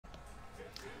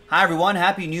Hi everyone,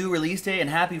 happy new release day and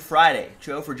happy Friday.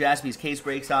 Joe for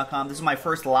JaspysCaseBreaks.com. This is my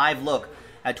first live look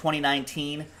at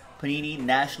 2019 Panini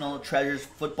National Treasures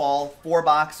Football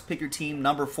 4-box. Pick your team,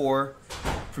 number 4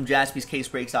 from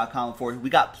JaspysCaseBreaks.com. We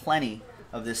got plenty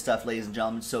of this stuff, ladies and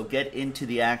gentlemen, so get into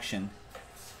the action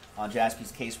on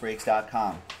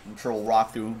JaspysCaseBreaks.com. I'm sure we'll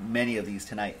rock through many of these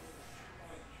tonight.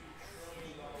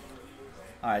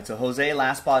 Alright, so Jose,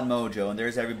 Last Spot Mojo, and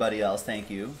there's everybody else. Thank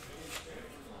you.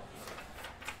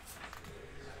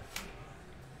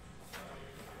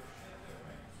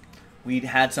 We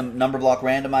had some number block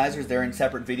randomizers. They're in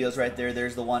separate videos right there.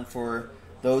 There's the one for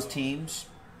those teams.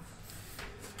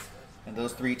 And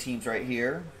those 3 teams right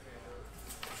here.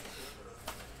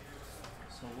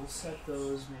 So we'll set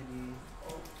those maybe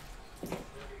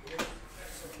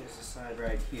set this aside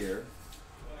right here.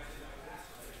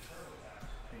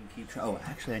 Keep oh,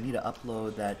 actually I need to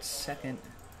upload that second.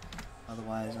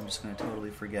 Otherwise I'm just going to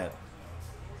totally forget.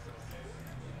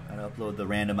 Gotta upload the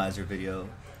randomizer video.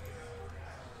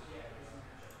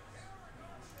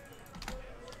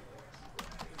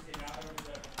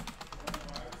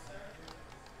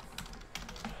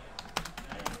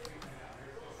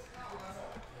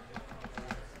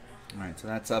 Alright, so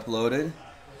that's uploaded.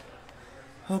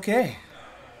 Okay.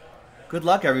 Good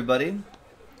luck, everybody.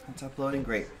 That's uploading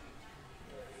great.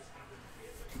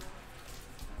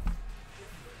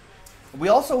 We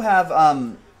also have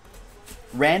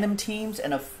random teams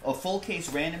and a full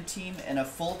case random team and a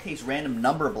full case random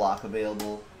number block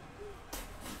available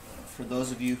for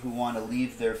those of you who want to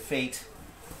leave their fate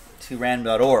to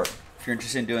random.org, if you're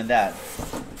interested in doing that.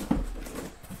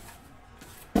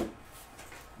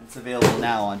 It's available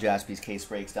now on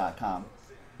JaspysCaseBreaks.com.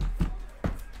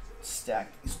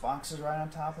 Stack these boxes right on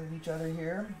top of each other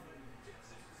here.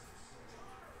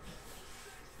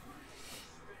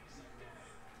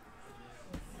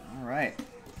 All right.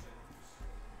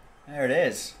 There it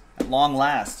is, at long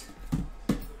last.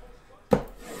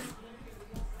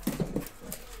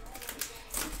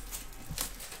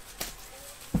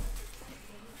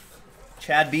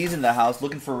 Chad B's in the house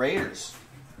looking for Raiders.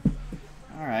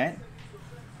 All right.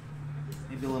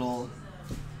 Maybe a little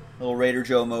Raider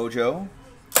Joe Mojo.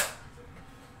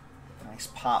 Nice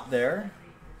pop there.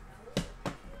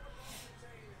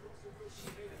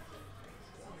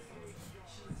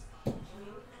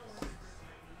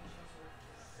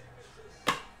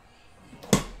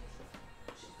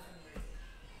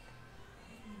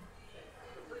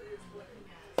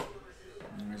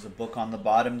 There's a book on the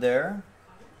bottom there.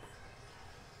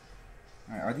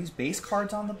 All right, are these base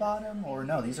cards on the bottom? Or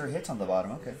no, these are hits on the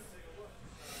bottom. Okay.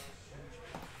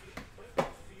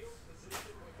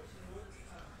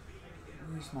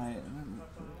 Here's my,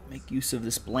 make use of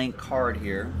this blank card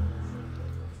here.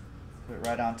 Put it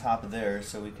right on top of there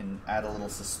so we can add a little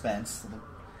suspense.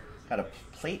 Got a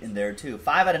plate in there too.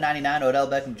 5 out of 99, Odell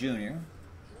Beckham Jr.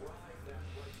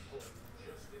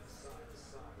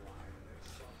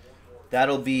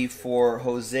 That'll be for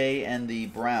Jose and the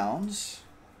Browns.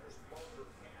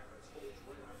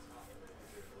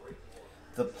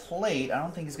 The plate, I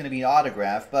don't think is going to be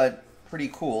autographed, but pretty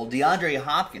cool. DeAndre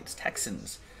Hopkins,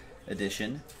 Texans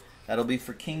edition. That'll be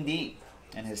for King D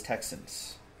and his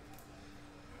Texans.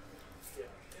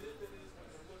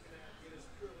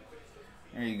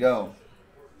 There you go.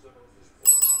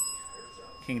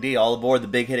 King D, all aboard the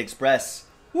Big Hit Express.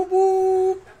 Whoop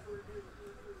whoop.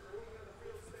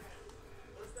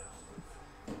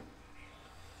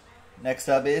 Next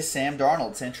up is Sam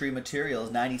Darnold, Century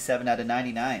Materials, 97 out of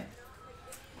 99.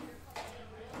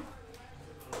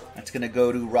 That's going to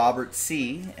go to Robert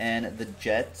C. and the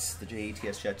Jets, the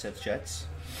Jets, Jets.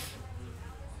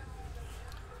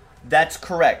 That's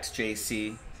correct,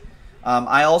 JC.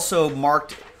 I also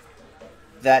marked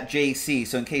that JC,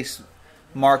 so in case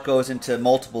Mark goes into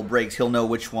multiple breaks, he'll know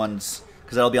which ones,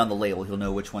 because that'll be on the label, he'll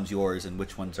know which one's yours and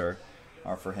which ones are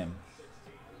for him.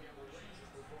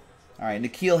 All right,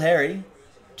 N'Keal Harry,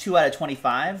 2 out of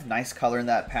 25. Nice color in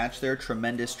that patch there.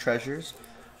 Tremendous Treasures.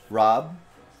 Rob.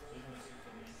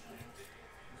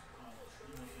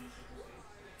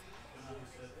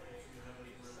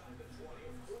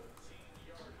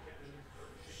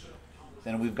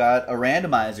 Then we've got a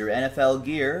randomizer, NFL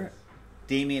Gear,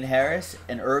 Damian Harris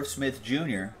and Irv Smith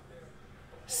Jr.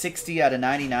 60 out of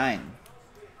 99.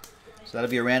 So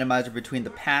that'll be a randomizer between the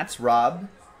Pats, Rob,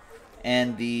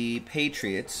 and the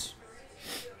Patriots.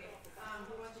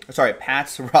 Sorry,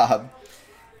 Pats, Rob,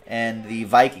 and the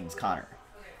Vikings, Connor.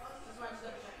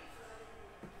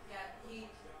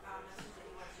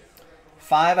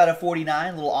 5 out of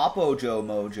 49, little Oppo Joe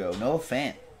Mojo, no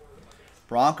fan.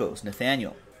 Broncos,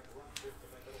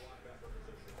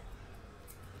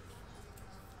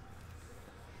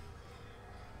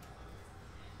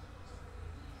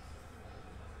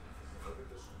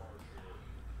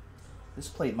 This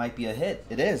plate might be a hit.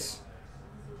 It is.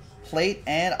 Plate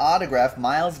and autograph,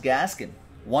 Myles Gaskin.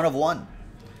 1 of 1.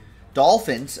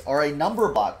 Dolphins are a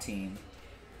number block team.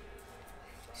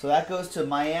 So that goes to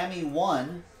Miami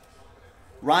 1.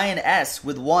 Ryan S.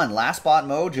 with 1. Last spot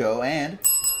mojo. And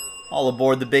all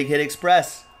aboard the Big Hit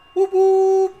Express. Whoop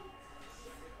whoop.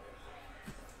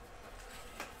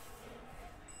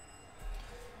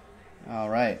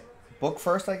 All right. Book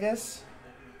first, I guess.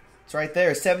 It's right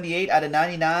there. 78 out of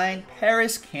 99.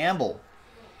 Paris Campbell.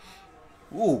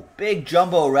 Ooh, big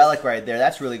jumbo relic right there.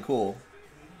 That's really cool.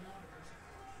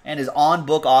 And his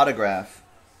on-book autograph.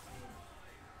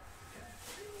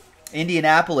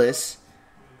 Indianapolis,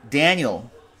 Daniel.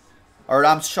 Or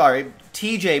I'm sorry,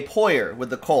 TJ Poyer with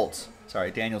the Colts. Sorry,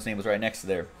 Daniel's name was right next to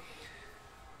there.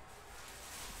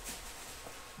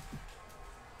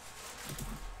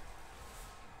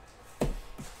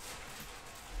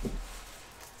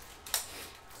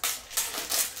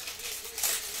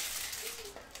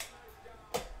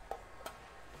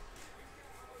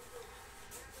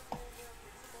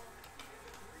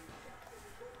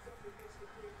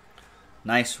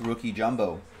 Nice rookie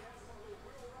jumbo.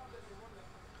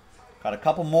 Got a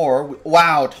couple more.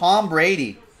 Wow, Tom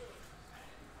Brady.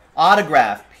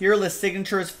 Autograph. Peerless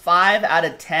Signatures, 5 out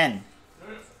of 10.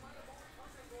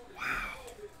 Wow.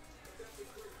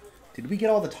 Did we get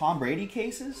all the Tom Brady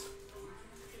cases?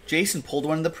 Jason pulled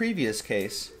one in the previous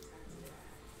case.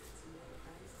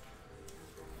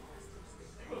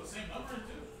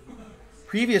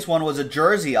 Previous one was a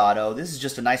jersey auto. This is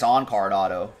just a nice on-card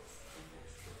auto.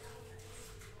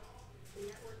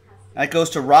 That goes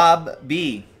to Rob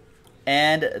B.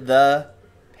 and the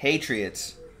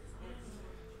Patriots.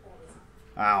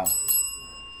 Wow.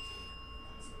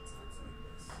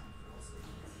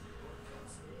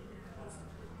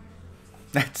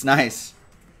 That's nice.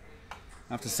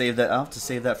 I'll have to save that. I'll have to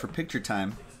save that for picture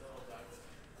time.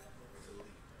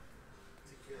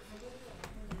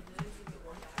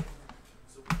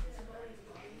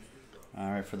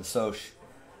 All right, for the Soch.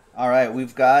 All right,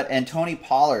 we've got Tony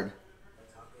Pollard.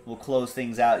 We'll close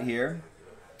things out here.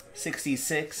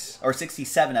 66 or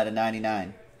 67 out of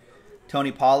 99.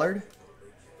 Tony Pollard.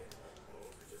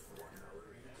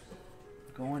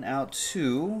 Going out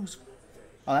to...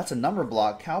 Oh, that's a number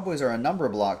block. Cowboys are a number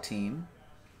block team.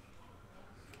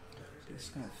 It's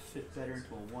going to fit better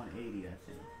into a 180,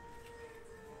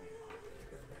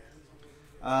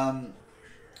 I think.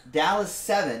 Dallas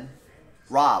 7.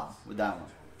 Rob with that one.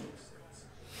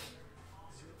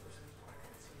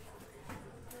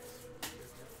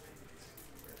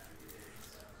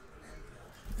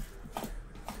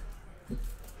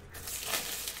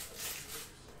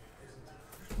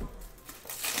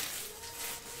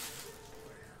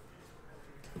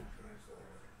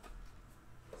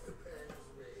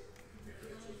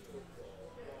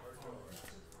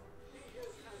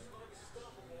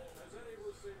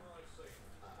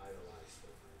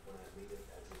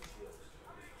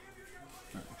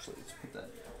 Actually, let's put that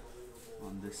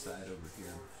on this side over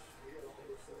here.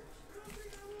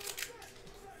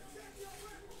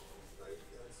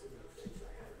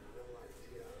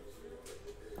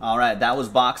 All right, that was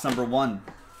box number 1.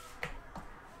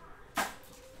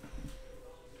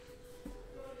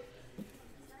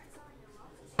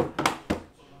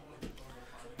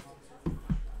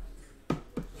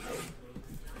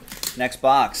 Next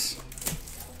box.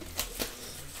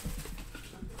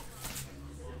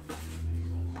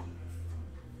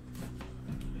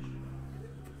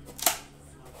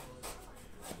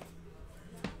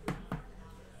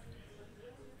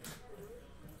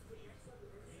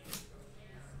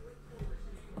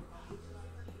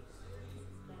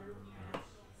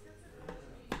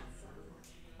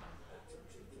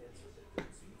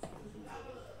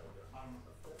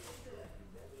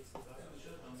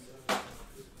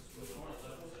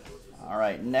 All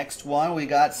right, next one, we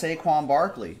got Saquon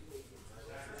Barkley.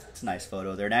 It's a nice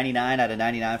photo there. 99 out of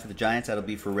 99 for the Giants. That'll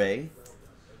be for Ray.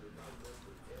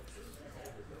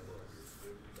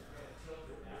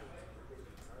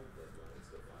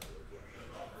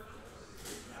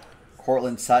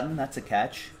 Cortland Sutton, that's a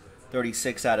catch.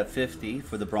 36 out of 50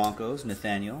 for the Broncos.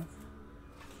 Nathaniel.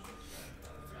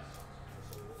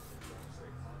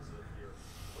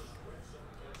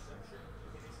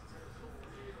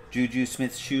 Juju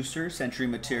Smith-Schuster, Century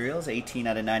Materials, 18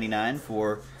 out of 99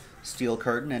 for Steel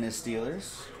Curtain and his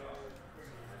Steelers.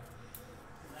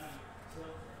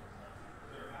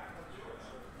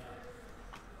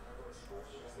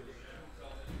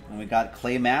 And we got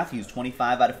Clay Matthews,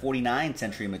 25 out of 49,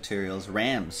 Century Materials,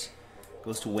 Rams.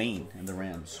 Goes to Wayne and the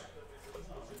Rams.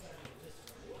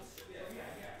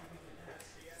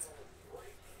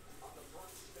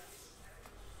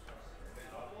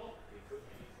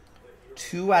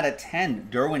 2 out of 10,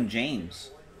 Derwin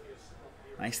James.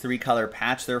 Nice 3-color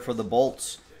patch there for the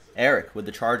Bolts. Eric with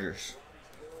the Chargers.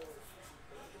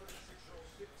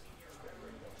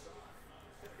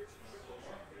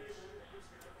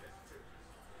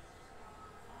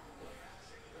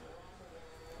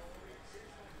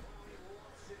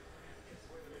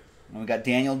 And we got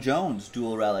Daniel Jones,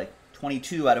 dual relic.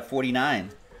 22 out of 49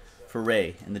 for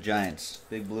Ray and the Giants.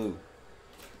 Big blue.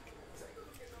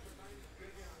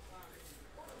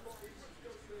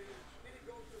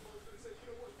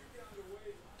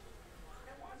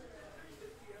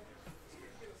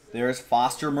 There's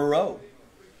Foster Moreau.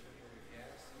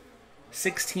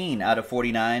 16 out of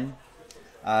 49.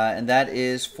 And that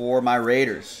is for my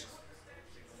Raiders.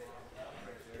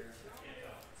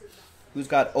 Who's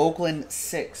got Oakland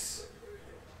 6?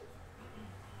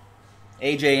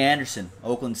 A.J. Anderson,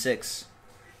 Oakland 6.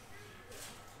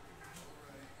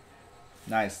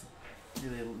 Nice.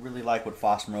 Really like what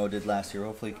Foster Moreau did last year.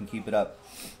 Hopefully he can keep it up.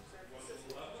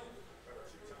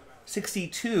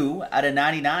 62 out of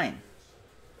 99.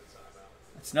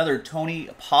 That's another Tony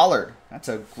Pollard. That's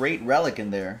a great relic in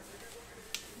there.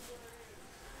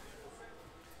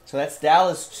 So that's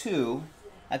Dallas 2.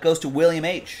 That goes to William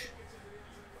H.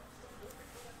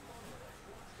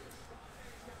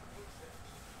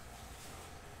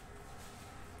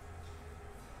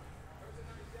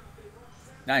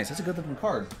 Nice. That's a good looking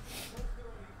card.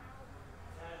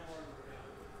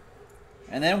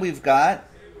 And then we've got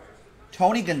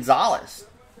Tony Gonzalez.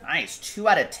 Nice. 2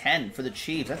 out of 10 for the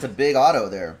Chiefs. That's a big auto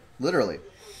there. Literally.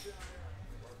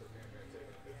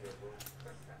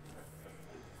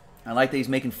 I like that he's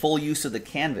making full use of the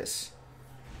canvas.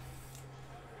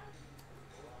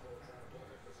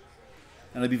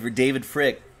 And it'll be for David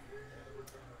Frick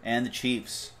and the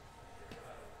Chiefs.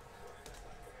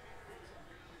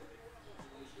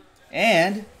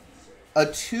 And a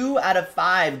 2 out of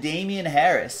 5 Damian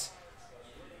Harris.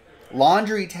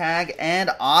 Laundry tag and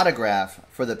autograph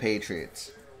for the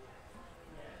Patriots.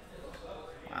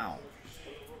 Wow.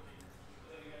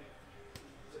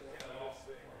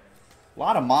 A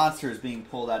lot of monsters being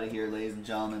pulled out of here, ladies and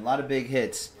gentlemen. A lot of big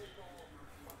hits.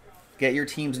 Get your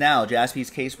teams now.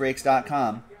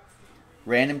 JaspysCaseBreaks.com.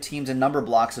 Random teams and number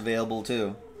blocks available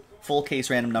too. Full case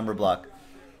random number block.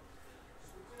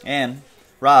 And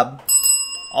Rob,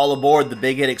 all aboard the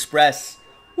Big Hit Express.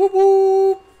 Whoop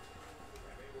whoop.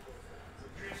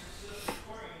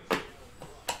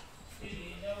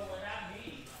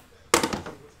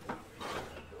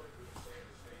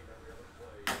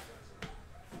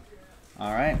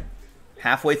 All right,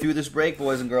 halfway through this break,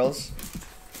 boys and girls.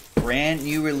 Brand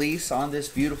new release on this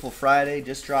beautiful Friday.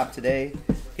 Just dropped today.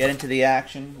 Get into the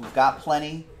action. We've got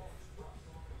plenty.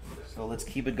 So let's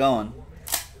keep it going.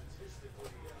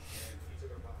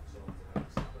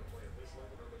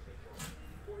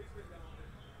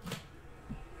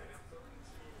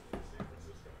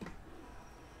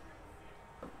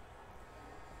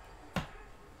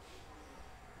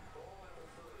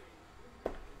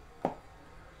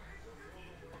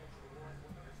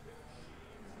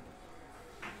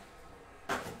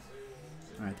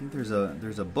 I think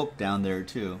there's a book down there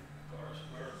too.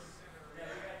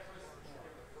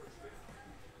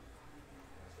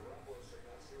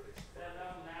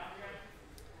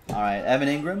 All right, Evan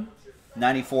Ingram,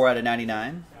 94 out of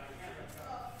 99.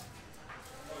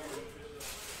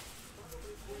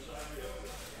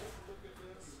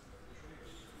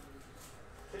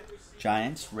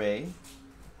 Giants, Ray.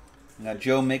 We got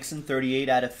Joe Mixon, 38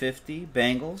 out of 50.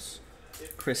 Bengals.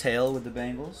 Chris Hale with the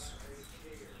Bengals.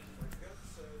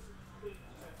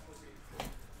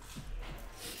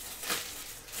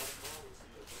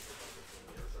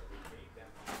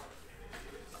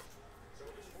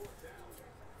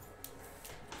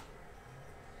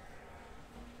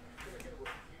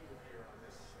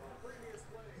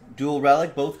 Dual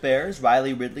relic, both Bears.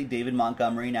 Riley Ridley, David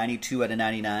Montgomery, 92 out of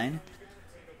 99.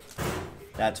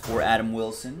 That's for Adam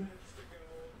Wilson.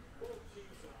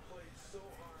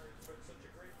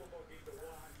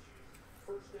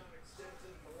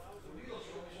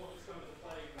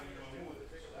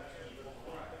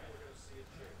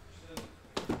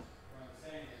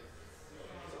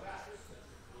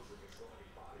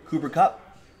 Cooper Kupp,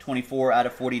 24 out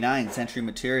of 49. Century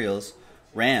Materials.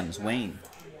 Rams, Wayne.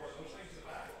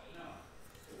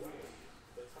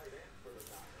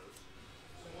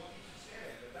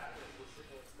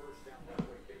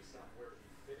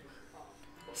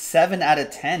 Seven out of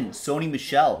 10, Sony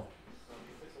Michel.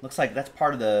 Looks like that's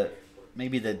part of the,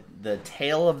 maybe the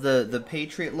tail of the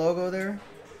Patriot logo there.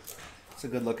 It's a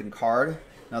good looking card.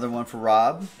 Another one for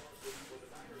Rob.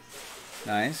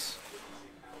 Nice.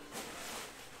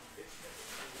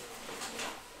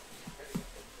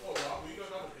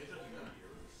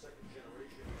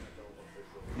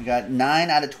 We got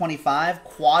 9 out of 25.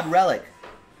 Quad relic.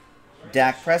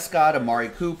 Dak Prescott, Amari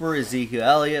Cooper, Ezekiel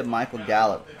Elliott, Michael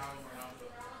Gallup.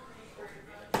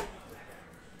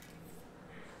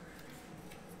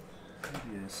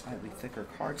 Maybe a slightly thicker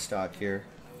cardstock here.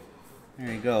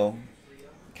 There you go.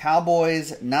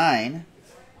 Cowboys 9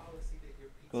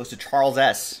 goes to Charles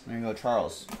S. There you go,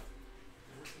 Charles.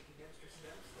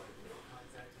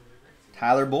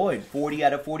 Tyler Boyd, 40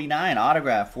 out of 49,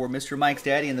 autograph for Mr. Mike's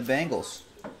daddy and the Bengals.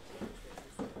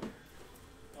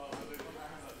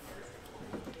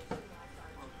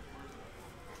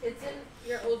 It's in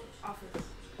your old office.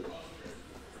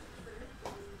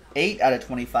 8 out of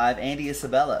 25, Andy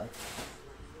Isabella.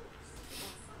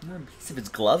 See if it's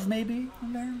glove maybe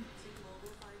in there.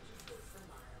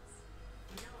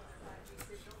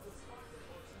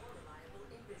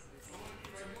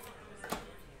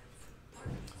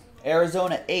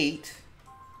 Arizona 8.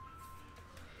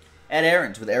 Ed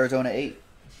Aarons with Arizona 8.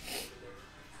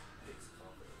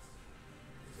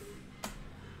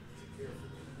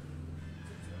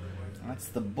 That's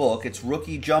the book. It's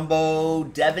rookie jumbo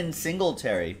Devin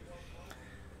Singletary.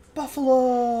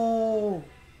 Buffalo.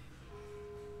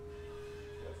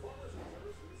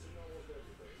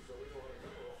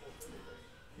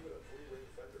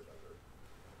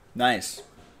 Nice.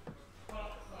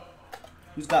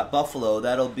 Who's got Buffalo?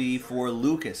 That'll be for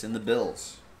Lucas and the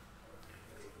Bills.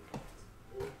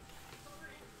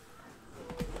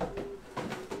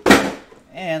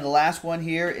 And the last one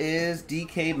here is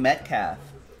DK Metcalf.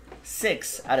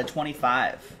 6 out of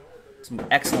 25. Some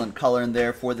excellent color in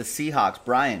there for the Seahawks.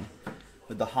 Brian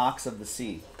with the Hawks of the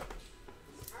Sea.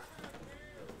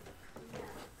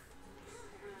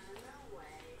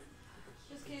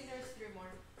 Just kidding, there's 3 more.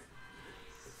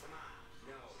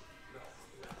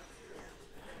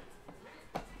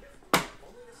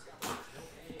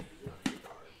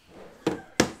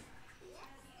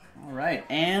 All right,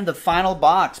 and the final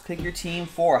box. Pick your team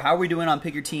 4. How are we doing on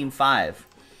Pick Your Team 5?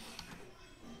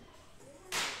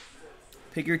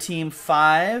 Pick Your Team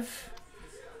 5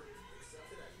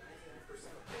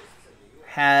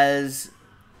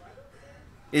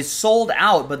 is sold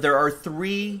out, but there are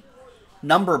 3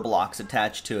 number blocks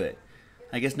attached to it.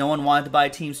 I guess no one wanted to buy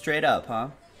Team straight up, huh?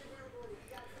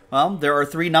 Well, there are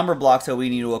 3 number blocks that we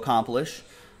need to accomplish,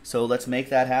 so let's make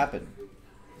that happen.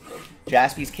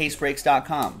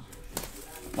 JaspysCaseBreaks.com.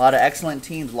 A lot of excellent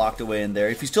teams locked away in there.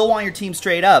 If you still want your team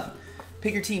straight up,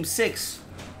 pick your team 6.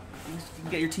 You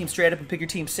can get your team straight up and pick your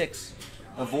team 6.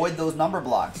 Avoid those number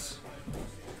blocks.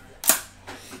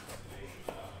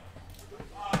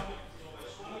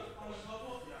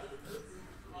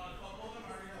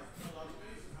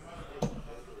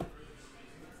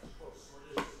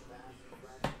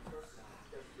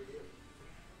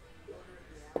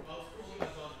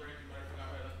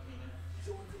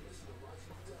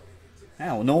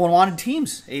 Yeah, well, no one wanted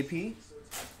teams, AP.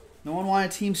 No one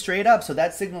wanted teams straight up, so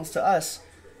that signals to us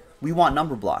we want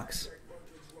number blocks.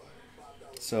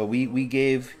 So we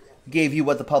gave you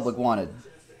what the public wanted.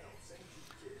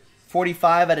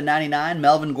 45 out of 99,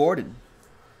 Melvin Gordon.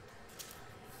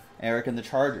 Eric and the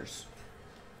Chargers.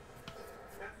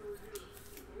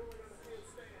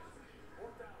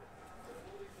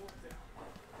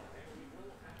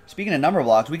 Speaking of number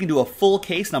blocks, we can do a full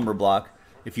case number block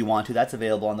if you want to. That's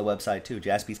available on the website too,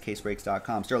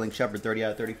 JaspysCaseBreaks.com. Sterling Shepard, 30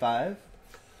 out of 35.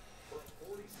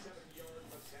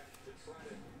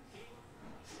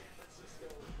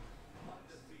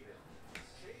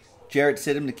 Jarrett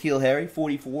Stidham, N'Keal Harry,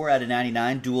 44 out of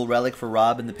 99. Dual relic for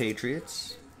Rob and the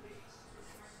Patriots.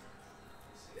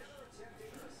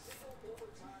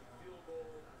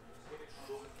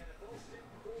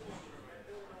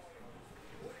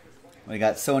 We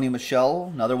got Sony Michel,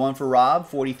 another one for Rob,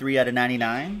 43 out of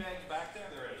 99.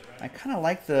 I kind of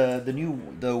like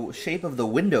the shape of the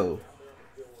window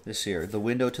this year. The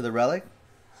window to the relic.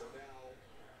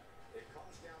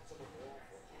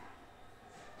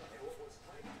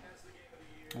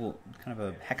 Well, kind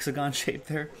of a hexagon shape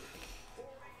there.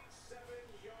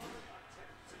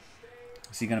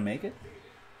 Is he going to make it?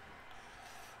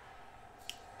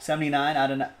 79 out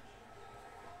of...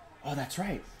 Oh, that's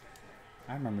right.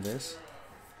 I remember this.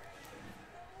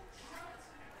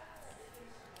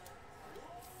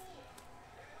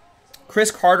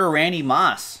 Chris Carter, Randy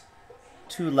Moss.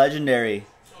 2 legendary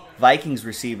Vikings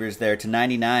receivers there to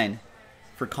 99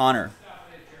 for Connor.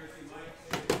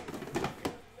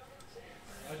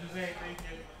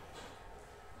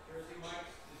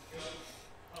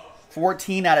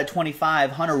 $14 out of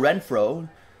 25, Hunter Renfrow,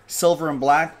 silver and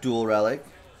black dual relic.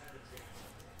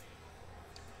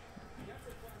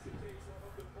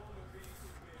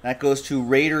 That goes to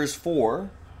Raiders 4.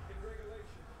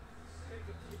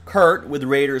 Kurt with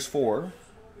Raiders 4.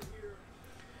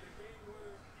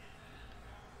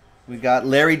 We got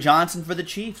Larry Johnson for the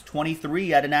Chiefs,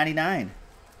 23 out of 99.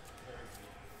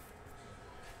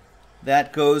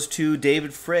 That goes to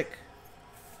David Frick.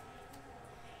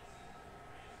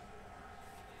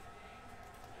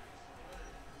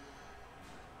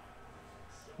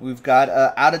 We've got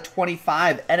out of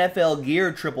 25 NFL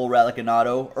Gear Triple Relic and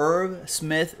Auto, Irv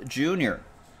Smith Jr.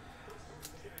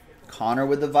 Connor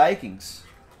with the Vikings.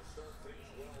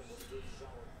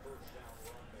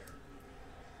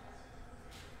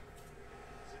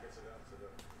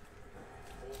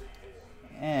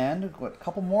 And what, a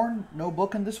couple more. No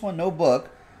book in this one. No book.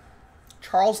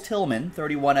 Charles Tillman,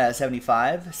 31 out of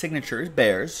 75. Signatures,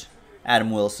 Bears. Adam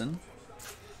Wilson.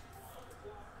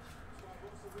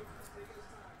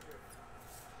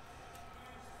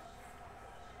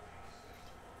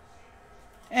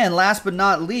 And last but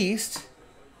not least,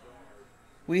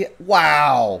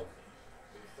 wow.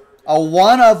 A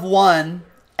 1-of-1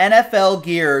 NFL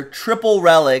Gear Triple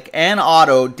Relic and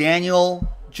Auto,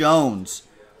 Daniel Jones.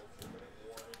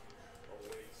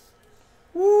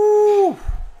 Woo!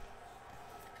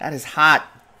 That is hot.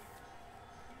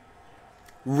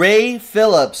 Ray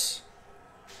Phillips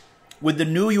with the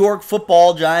New York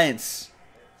Football Giants.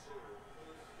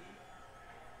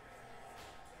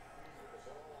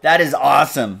 That is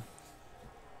awesome.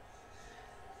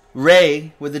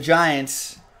 Ray with the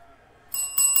Giants.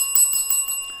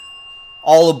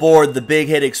 All aboard the Big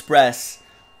Hit Express.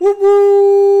 Whoop,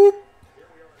 whoop.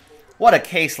 What a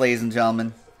case, ladies and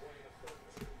gentlemen.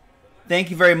 Thank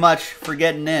you very much for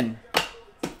getting in.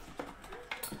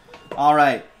 All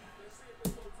right.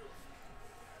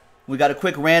 We got a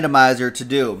quick randomizer to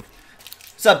do.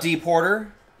 What's up, D.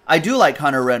 Porter? I do like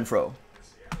Hunter Renfrow.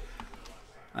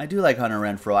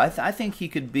 I think he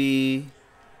could be,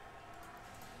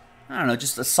 I don't know,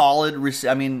 just a solid,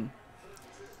 I mean,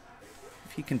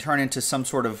 if he can turn into some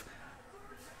sort of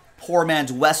poor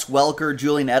man's Wes Welker,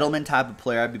 Julian Edelman type of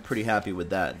player, I'd be pretty happy with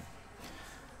that.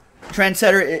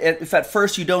 Trendsetter, if at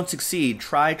first you don't succeed,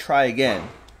 try again.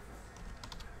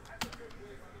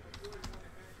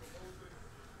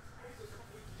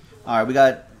 All right, we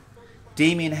got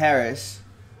Damian Harris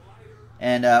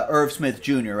and Irv Smith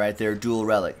Jr. right there, dual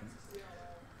relic.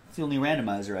 It's the only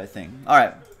randomizer, I think. All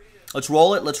right, let's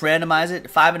roll it. Let's randomize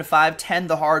it. 5 and a 5, 10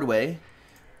 the hard way.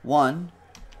 1,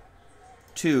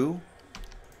 2,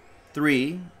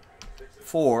 3,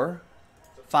 4,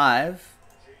 5,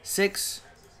 6,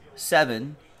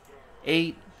 7,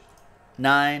 8,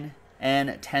 9, and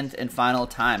 10th and final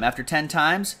time. After 10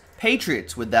 times,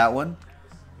 Patriots with that one.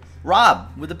 Rob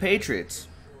with the Patriots.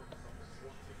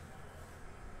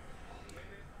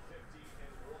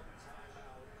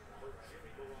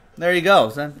 There you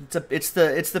go. It's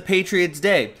the Patriots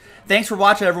Day. Thanks for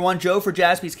watching, everyone. Joe for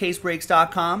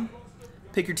JaspysCaseBreaks.com.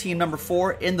 Pick your team number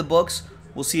 4 in the books.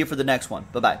 We'll see you for the next one.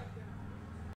 Bye-bye.